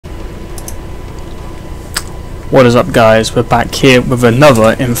What is up, guys? We're back here with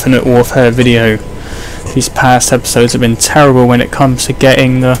another Infinite Warfare video. These past episodes have been terrible when it comes to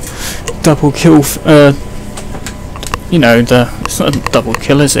getting the double kill, you know, it's not a double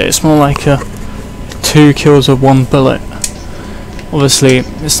kill, is it? It's more like 2 kills with 1 bullet. Obviously,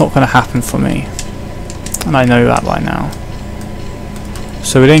 it's not going to happen for me, and I know that by now.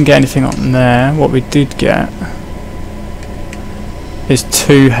 So we didn't get anything on there. What we did get is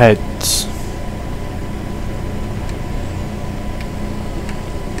 2 heads,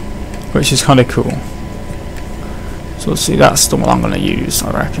 which is kind of cool. So let's see, that's the one I'm going to use,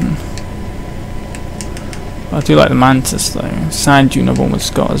 I reckon. I do like the Mantis though. Sand Dune I've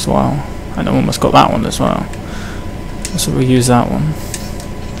almost got as well, and I've almost got that one as well. So we'll use that one.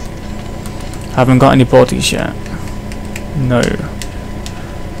 Haven't got any bodies yet. No.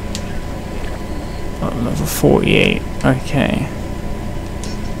 Oh, level 48. Okay.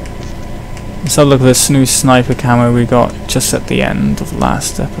 Let's have a look at this new sniper camo we got just at the end of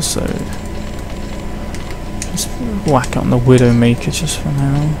last episode. Let's whack it on the Widowmaker just for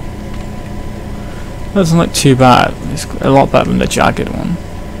now. That doesn't look too bad. It's a lot better than the jagged one.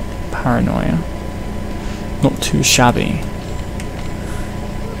 Paranoia. Not too shabby.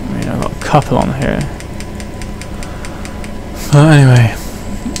 I mean, I've got a couple on here. But anyway,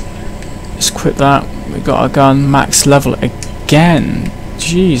 let's quit that. We got our gun max level again.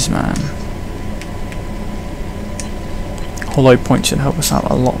 Jeez, man. Hollow point should help us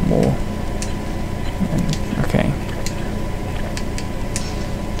out a lot more. Okay.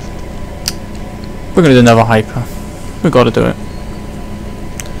 We're gonna do another hyper. We've got to do it.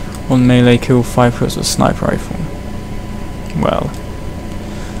 1 melee kill, 5 kills with a sniper rifle. Well,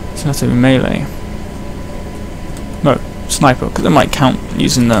 it's going to have to be melee. No, sniper, because it might count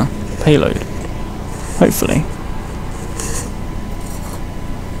using the payload. Hopefully.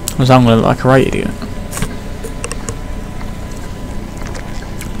 Because I'm going to look like a right idiot.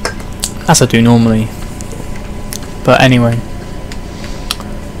 As I do normally. But anyway,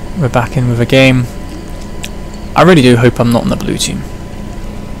 we're back in with a game. I really do hope I'm not on the blue team.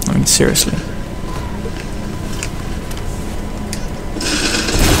 I mean, seriously.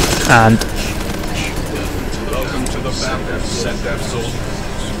 And welcome to the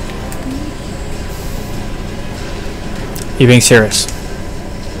you being serious?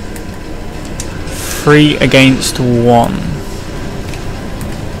 3 against 1.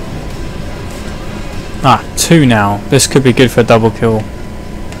 Ah, 2 now. This could be good for a double kill.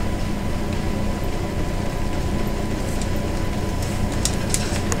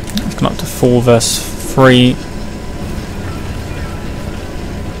 Up to 4 versus 3.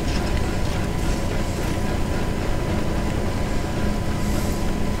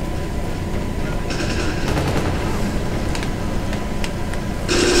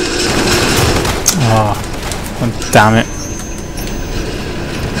 Oh, damn it.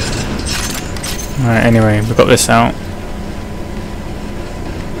 Alright, anyway, we've got this out.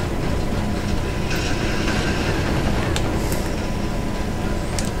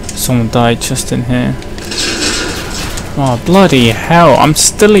 Someone died just in here. Oh, bloody hell, I'm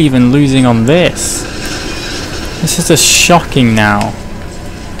still even losing on this. This is just shocking now.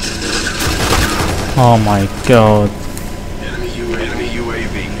 Oh my god. Enemy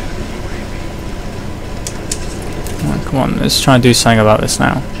UAV. Oh, come on, let's try and do something about this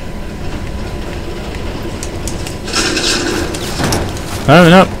now. Oh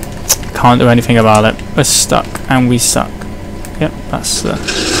no, can't do anything about it. We're stuck and we suck. Yep, that's the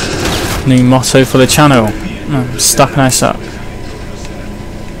new motto for the channel. I'm stuck and I suck.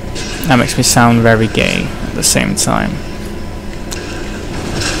 That makes me sound very gay at the same time.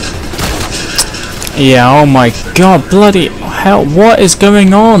 Yeah, oh my god, bloody hell, what is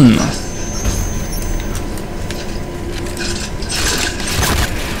going on?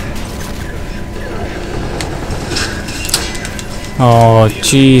 Oh,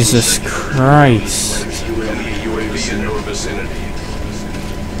 Jesus Christ. UAV in your vicinity.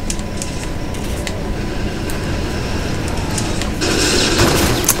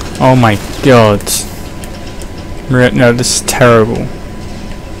 Oh my god. No, this is terrible.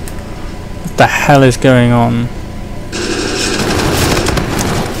 What the hell is going on?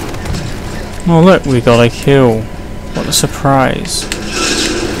 Oh look, we got a kill. What a surprise.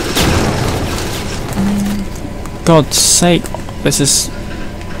 God's sake, this is...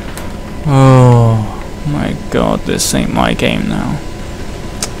 Oh my god, this ain't my game now.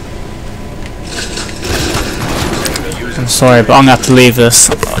 I'm sorry, but I'm gonna have to leave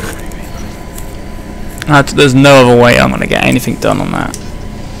this. There's no other way I'm gonna get anything done on that.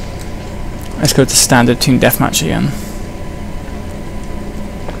 Let's go to standard team deathmatch again.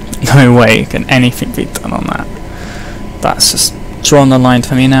 No way can anything be done on that. That's just drawn the line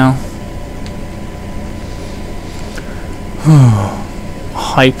for me now.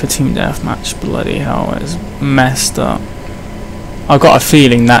 Hyper team deathmatch, bloody hell, it's messed up. I've got a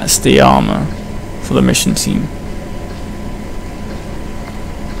feeling that's the armor for the mission team.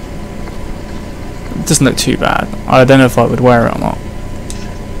 It doesn't look too bad. I don't know if I would wear it or not.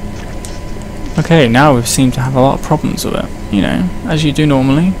 Okay, now we seem to have a lot of problems with it, you know, as you do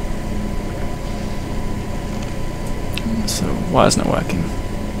normally. So why isn't it working?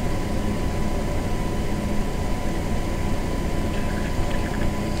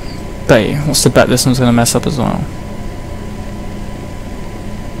 What's the bet this one's gonna mess up as well?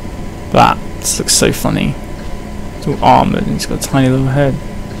 That looks so funny. It's all armoured and it's got a tiny little head.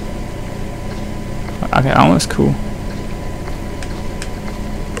 Okay, that looks cool.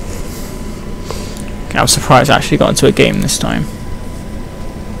 Okay, I was surprised I actually got into a game this time.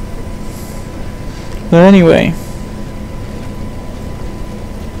 But anyway.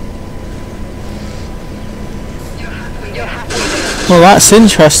 Well, that's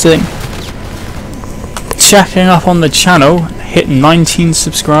interesting. Checking up on the channel, hit 19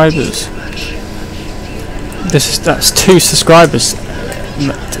 subscribers. That's 2 subscribers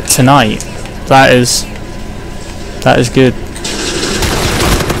tonight. That is good.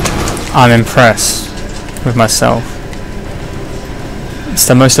 I'm impressed with myself. It's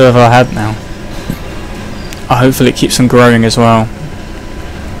the most I've ever had now. Hopefully it keeps on growing as well.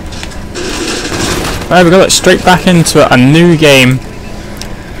 There we go, let's straight back into it, a new game,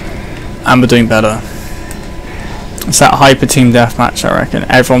 and we're doing better. It's that hyper team deathmatch, I reckon.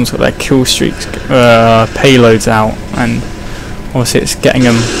 Everyone's got their kill streaks, payloads out, and obviously it's getting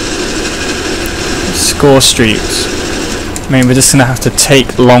them score streaks. I mean, we're just gonna have to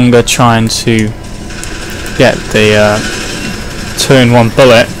take longer trying to get the 2-in-1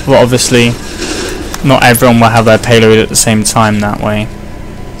 bullet, but obviously not everyone will have their payload at the same time that way.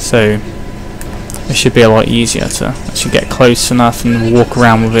 So it should be a lot easier to actually get close enough and walk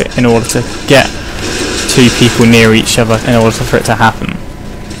around with it in order to get 2 people near each other in order for it to happen.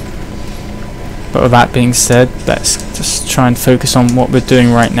 But with that being said, let's just try and focus on what we're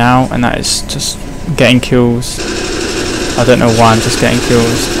doing right now, and that is just getting kills. I don't know why I'm just getting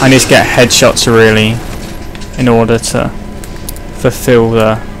kills. I need to get headshots really in order to fulfill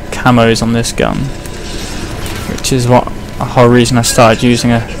the camos on this gun, which is the whole reason I started using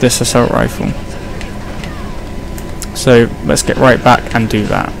this assault rifle. So let's get right back and do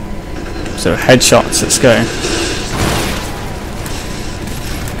that. So headshots, let's go.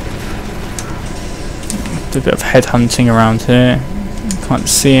 Do a bit of head hunting around here. Can't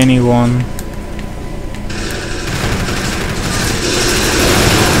see anyone.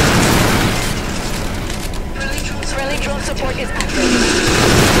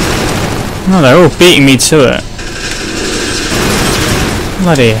 Oh, they're all beating me to it.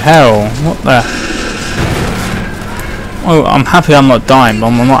 Bloody hell, what the... Oh, I'm happy I'm not dying, but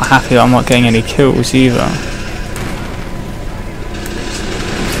I'm not happy that I'm not getting any kills either.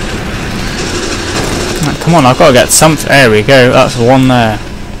 Right, come on, I've got to get something. There we go, that's one there.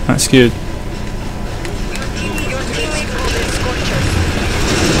 That's good.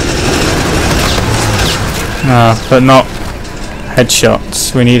 But not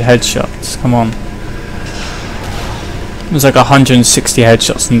headshots. We need headshots, come on. There's like 160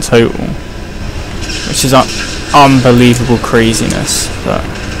 headshots in total, which is unbelievable craziness, but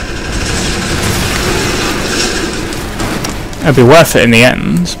it'll be worth it in the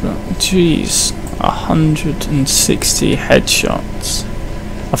end. But jeez, 160 headshots.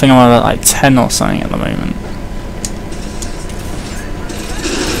 I think I'm at like 10 or something at the moment.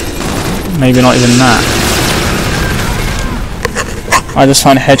 Maybe not even that. I just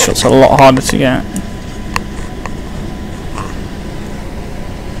find headshots a lot harder to get.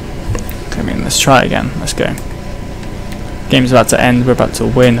 I mean, let's try again. Let's go. Game's about to end. We're about to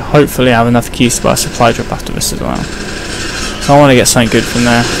win. Hopefully I have enough keys to buy a supply drop after this as well. So I want to get something good from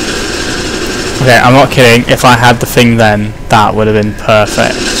there. Okay, I'm not kidding. If I had the thing then, that would have been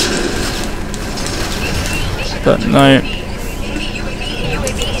perfect. But no.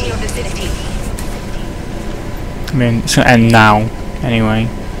 I mean, it's going to end now. Anyway.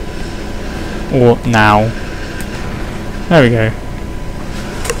 Or now. There we go.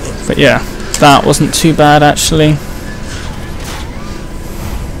 But yeah, that wasn't too bad actually.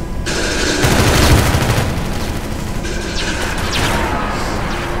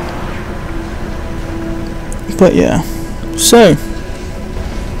 But yeah, so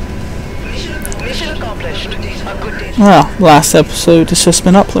mission accomplished. Well, last episode has just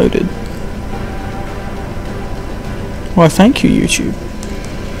been uploaded. Well, thank you, YouTube.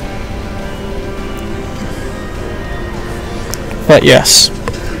 But yes,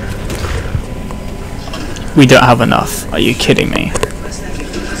 we don't have enough. Are you kidding me?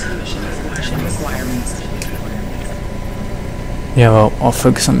 Yeah, well, I'll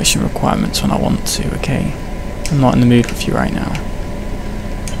focus on mission requirements when I want to, okay? I'm not in the mood with you right now.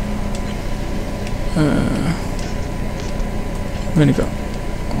 We've only got...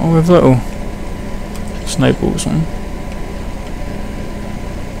 Oh, with little snowballs on.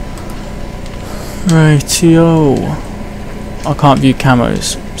 Rightio. I can't view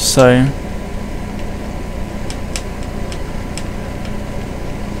camos, so...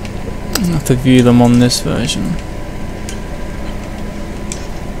 I have to view them on this version.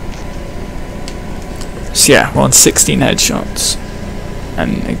 So yeah, we're on 16 headshots.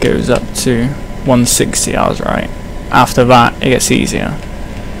 And it goes up to 160, I was right. After that, it gets easier.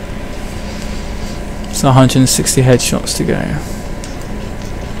 So 160 headshots to go.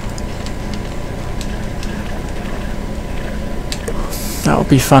 That'll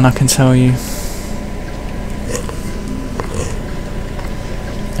be fun, I can tell you.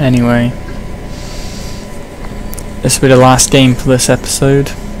 Anyway, this will be the last game for this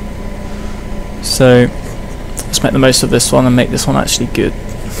episode. So, let's make the most of this one and make this one actually good.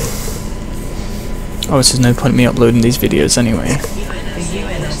 Obviously, there's no point in me uploading these videos anyway.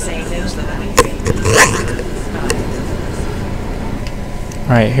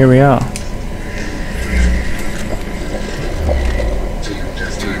 Right, here we are.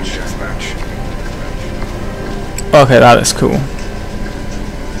 Okay, that is cool.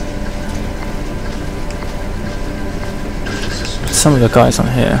 Some of the guys on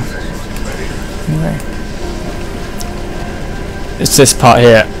here. Anyway. It's this part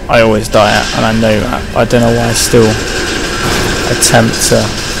here I always die at, and I know that. I don't know why I still attempt to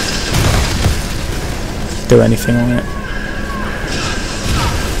do anything on it.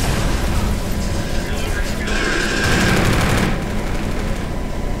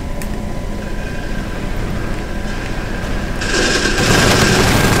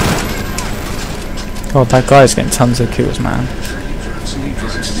 God, that guy's getting tons of kills, man.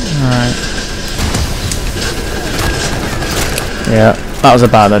 Alright. Yeah, that was a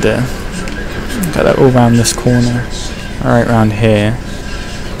bad idea. Get that all round this corner. Alright, round here.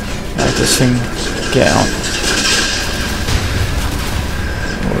 Let this thing get out.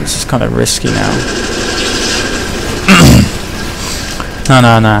 Oh, this is kind of risky now.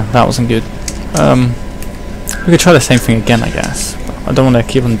 No, that wasn't good. We could try the same thing again, I guess. But I don't want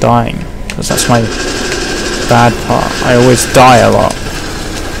to keep on dying, because that's my bad part. I always die a lot.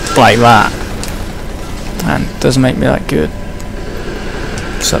 Like that. And it doesn't make me that good.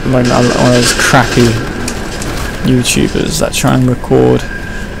 So at the moment I'm one of those crappy YouTubers that try and record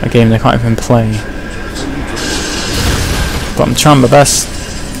a game they can't even play. But I'm trying my best.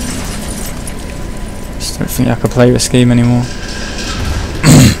 Just don't think I can play this game anymore.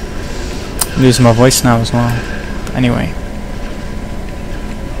 I'm losing my voice now as well. But anyway.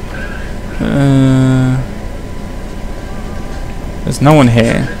 There's no one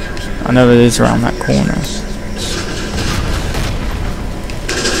here. I know it is around that corner.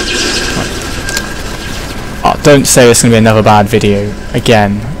 Oh, don't say it's going to be another bad video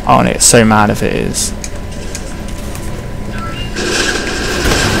again. Oh, it's so mad if it is.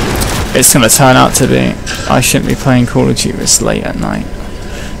 It's going to turn out to be. I shouldn't be playing Call of Duty this late at night.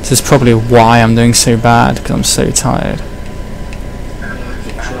 This is probably why I'm doing so bad, because I'm so tired.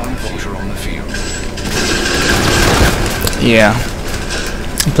 Yeah.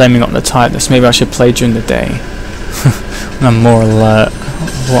 I'm blaming on the tiredness. Maybe I should play during the day. When I'm more alert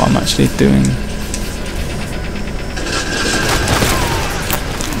of what I'm actually doing.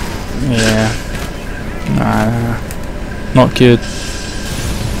 Yeah. Nah. Not good.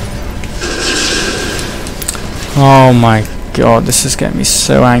 Oh my god, this is getting me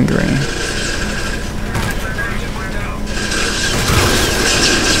so angry.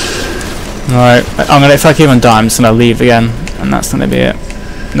 Alright, if I keep on dying, I'm just gonna leave again, and that's gonna be it.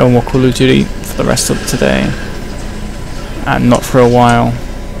 No more Call of Duty for the rest of today, and not for a while.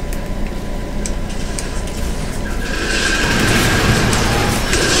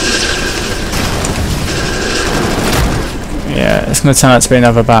 Yeah, it's gonna turn out to be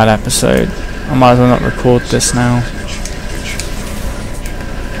another bad episode. I might as well not record this now.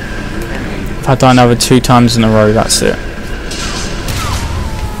 If I die another 2 times in a row, that's it.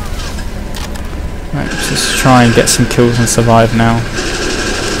 Right, let's just try and get some kills and survive now.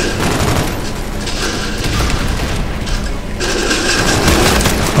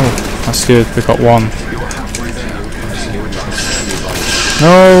 Oh, that's good, we got 1.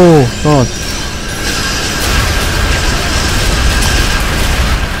 No, God.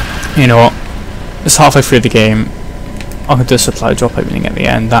 You know what? It's halfway through the game. I could do a supply drop opening at the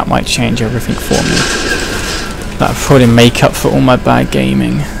end. That might change everything for me. That would probably make up for all my bad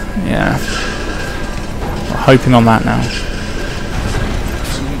gaming. Yeah. I'm hoping on that now.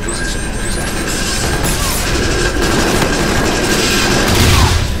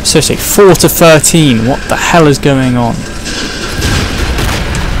 Seriously, 4 to 13. What the hell is going on?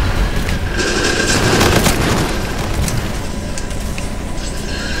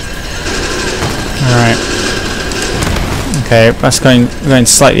 Alright. Okay, that's going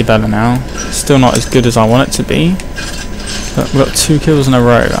slightly better now. Still not as good as I want it to be. But we've got 2 kills in a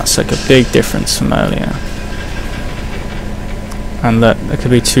row. That's like a big difference from earlier. And look, there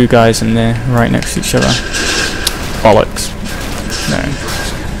could be 2 guys in there right next to each other. Bollocks. No.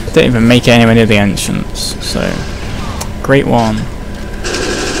 Didn't even make it anywhere near the entrance. So, great one.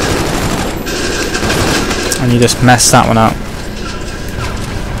 And you just messed that one up.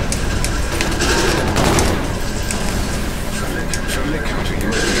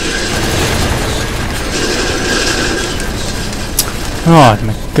 Oh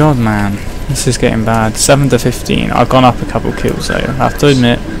my god, man, this is getting bad. 7 to 15. I've gone up a couple kills though. I have to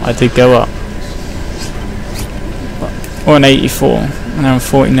admit, I did go up. Or an 84, and now I'm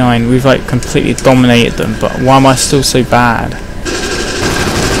 49. We've like completely dominated them, but why am I still so bad?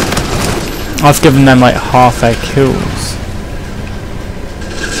 I've given them like half their kills.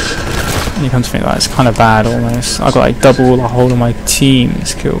 And you come to think that it's kind of bad almost. I've got like double the whole of my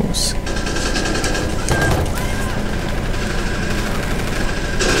team's kills.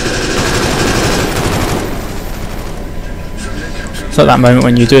 It's like that moment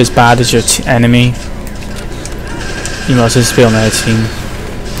when you do as bad as your enemy, you might as well just be on their team.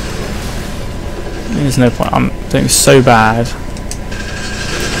 There's no point, I'm doing so bad.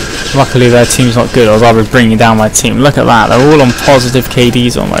 Luckily their team's not good, or rather bringing down my team. Look at that, they're all on positive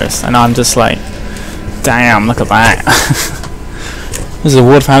KDs almost, and I'm just like, damn, look at that. This is a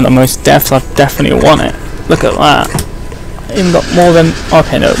award for having the most deaths. I've definitely won it. Look at that. I even got more than,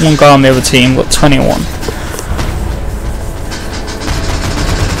 okay no, one guy on the other team got 21.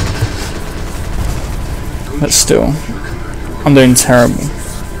 But still, I'm doing terrible.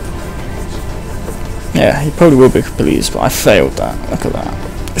 Yeah, he probably will be pleased, but I failed that. Look at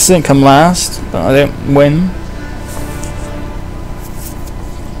that. This didn't come last, but I didn't win.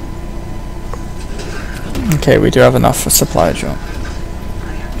 Okay, we do have enough for supply drop.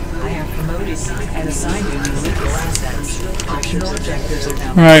 I have promoted and assigned you to legal assets. Optional objectives are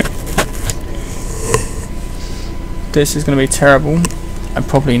now. Right. This is going to be terrible. I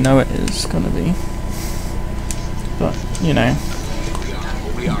probably know it is going to be. But, you know,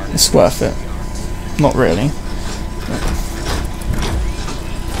 it's worth it. Not really.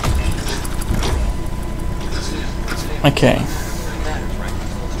 Okay.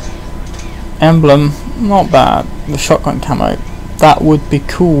 Emblem, not bad. The shotgun camo. That would be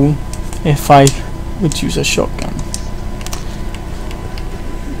cool if I would use a shotgun.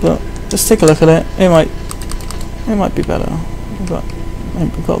 But let's take a look at it. It might be better. But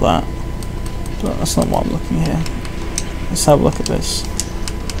we've got that. But that's not what I'm looking here. Let's have a look at this.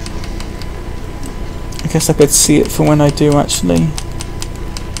 I guess I could see it for when I do actually.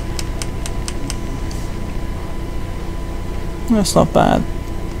 That's not bad.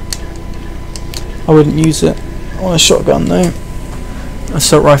 I wouldn't use it on a shotgun though.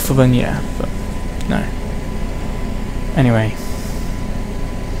 Assault rifle then yeah, but no. Anyway.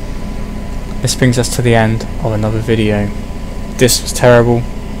 This brings us to the end of another video. This was terrible.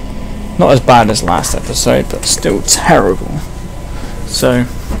 Not as bad as last episode, but still terrible. So,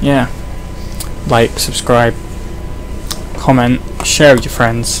 yeah. Like, subscribe, comment, share with your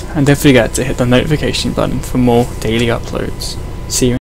friends, and don't forget to hit the notification button for more daily uploads. See you.